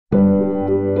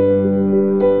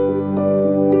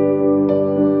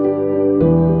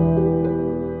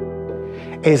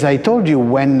As I told you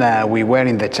when we were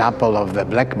in the chapel of the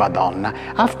Black Madonna,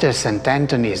 after St.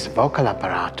 Anthony's vocal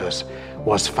apparatus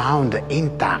was found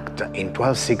intact in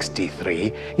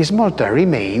 1263, his mortal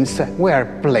remains were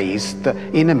placed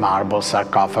in a marble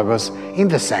sarcophagus in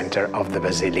the center of the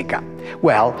basilica.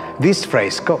 Well, this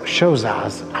fresco shows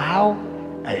us how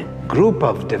a group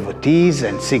of devotees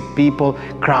and sick people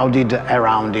crowded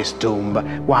around his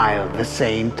tomb while the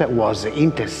saint was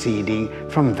interceding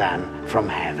from them from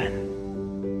heaven.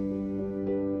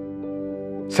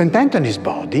 St. Anthony's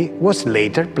body was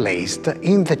later placed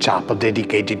in the chapel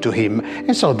dedicated to him,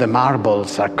 and so the marble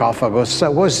sarcophagus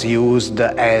was used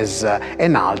as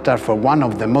an altar for one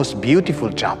of the most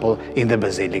beautiful chapels in the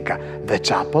basilica, the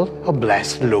chapel of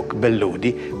Blessed Luke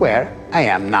Belludi, where I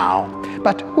am now.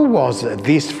 But who was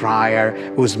this friar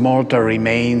whose mortal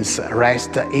remains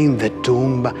rest in the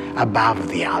tomb above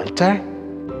the altar?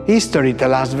 History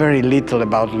tells us very little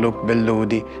about Luke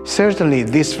Belludi. Certainly,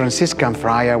 this Franciscan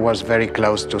friar was very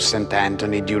close to St.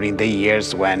 Anthony during the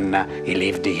years when he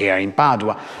lived here in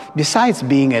Padua. Besides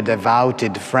being a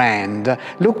devoted friend,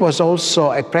 Luke was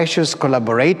also a precious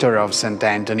collaborator of St.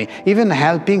 Anthony, even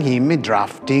helping him in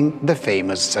drafting the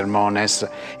famous Sermones.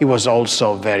 He was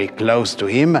also very close to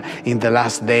him in the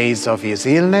last days of his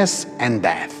illness and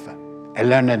death. A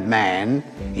learned man,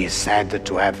 he is said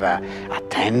to have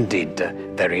attended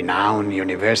the renowned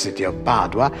University of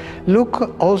Padua.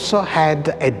 Luke also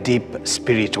had a deep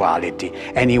spirituality,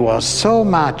 and he was so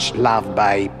much loved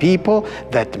by people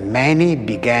that many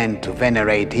began to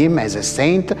venerate him as a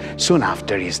saint soon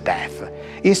after his death.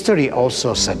 History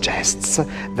also suggests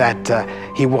that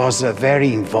he was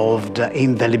very involved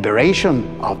in the liberation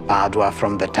of Padua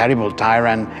from the terrible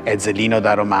tyrant Ezzelino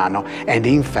da Romano, and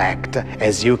in fact,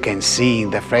 as you can see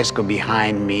in the fresco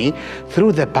behind me,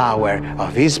 through the power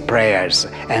of his prayers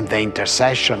and the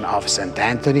intercession of St.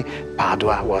 Anthony,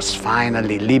 Padua was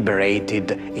finally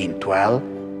liberated in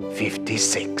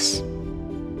 1256.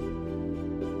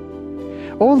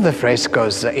 All the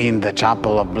frescoes in the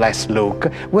chapel of Blessed Luke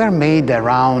were made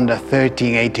around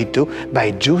 1382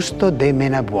 by Giusto de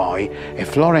Menabuoi, a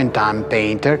Florentine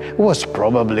painter who was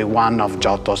probably one of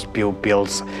Giotto's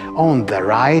pupils. On the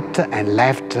right and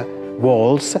left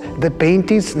walls, the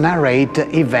paintings narrate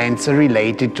events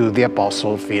related to the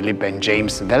Apostle Philip and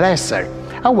James the Lesser.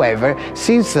 However,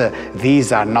 since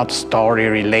these are not stories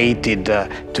related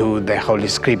to the Holy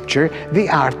Scripture, the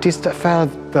artist felt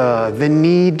the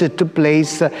need to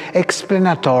place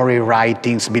explanatory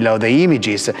writings below the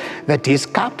images, that is,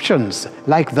 captions,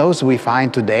 like those we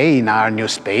find today in our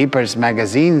newspapers,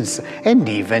 magazines, and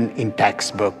even in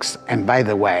textbooks. And by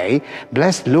the way,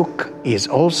 Blessed Luke is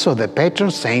also the patron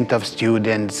saint of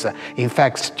students. In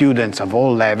fact, students of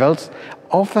all levels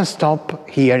often stop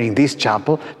here in this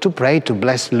chapel to pray to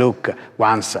Blessed Luke,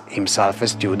 once himself a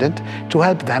student, to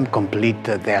help them complete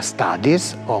their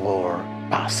studies or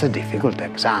pass a difficult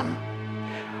exam.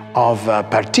 Of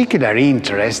particular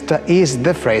interest is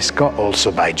the fresco,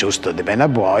 also by Giusto de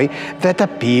Menabuoi, that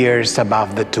appears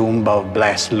above the tomb of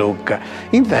Blessed Luke.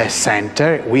 In the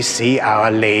center, we see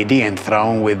Our Lady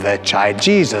enthroned with the child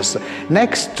Jesus.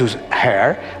 Next to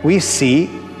her, we see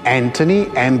Anthony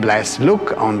and Blessed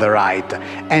Luke on the right,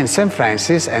 and St.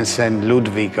 Francis and St.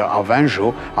 Ludwig of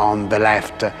Anjou on the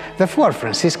left. The four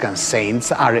Franciscan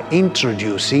saints are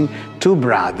introducing two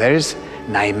brothers,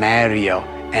 Naimerio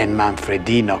and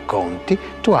Manfredino Conti,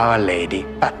 to Our Lady.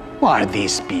 But who are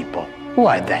these people? Who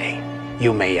are they,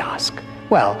 you may ask?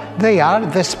 Well, they are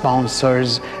the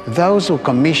sponsors, those who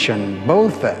commissioned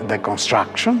both the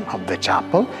construction of the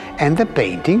chapel and the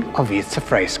painting of its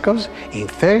frescoes in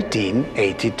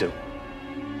 1382.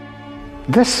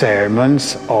 The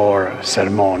sermons, or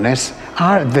sermones,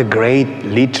 are the great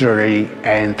literary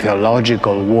and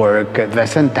theological work that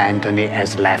St. Anthony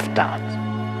has left us.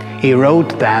 He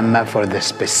wrote them for the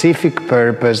specific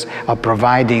purpose of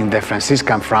providing the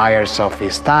Franciscan friars of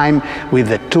his time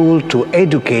with a tool to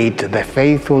educate the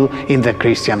faithful in the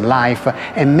Christian life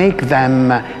and make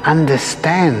them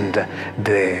understand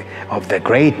the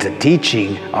great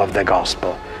teaching of the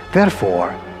Gospel.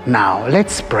 Therefore, now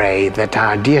let's pray that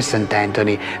our dear St.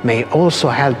 Anthony may also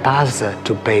help us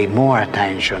to pay more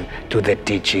attention to the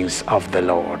teachings of the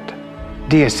Lord.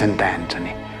 Dear St.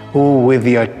 Anthony, who with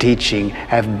your teaching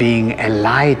have been a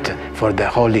light for the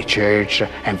Holy Church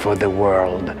and for the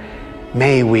world,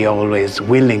 may we always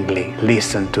willingly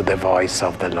listen to the voice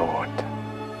of the Lord.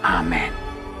 Amen.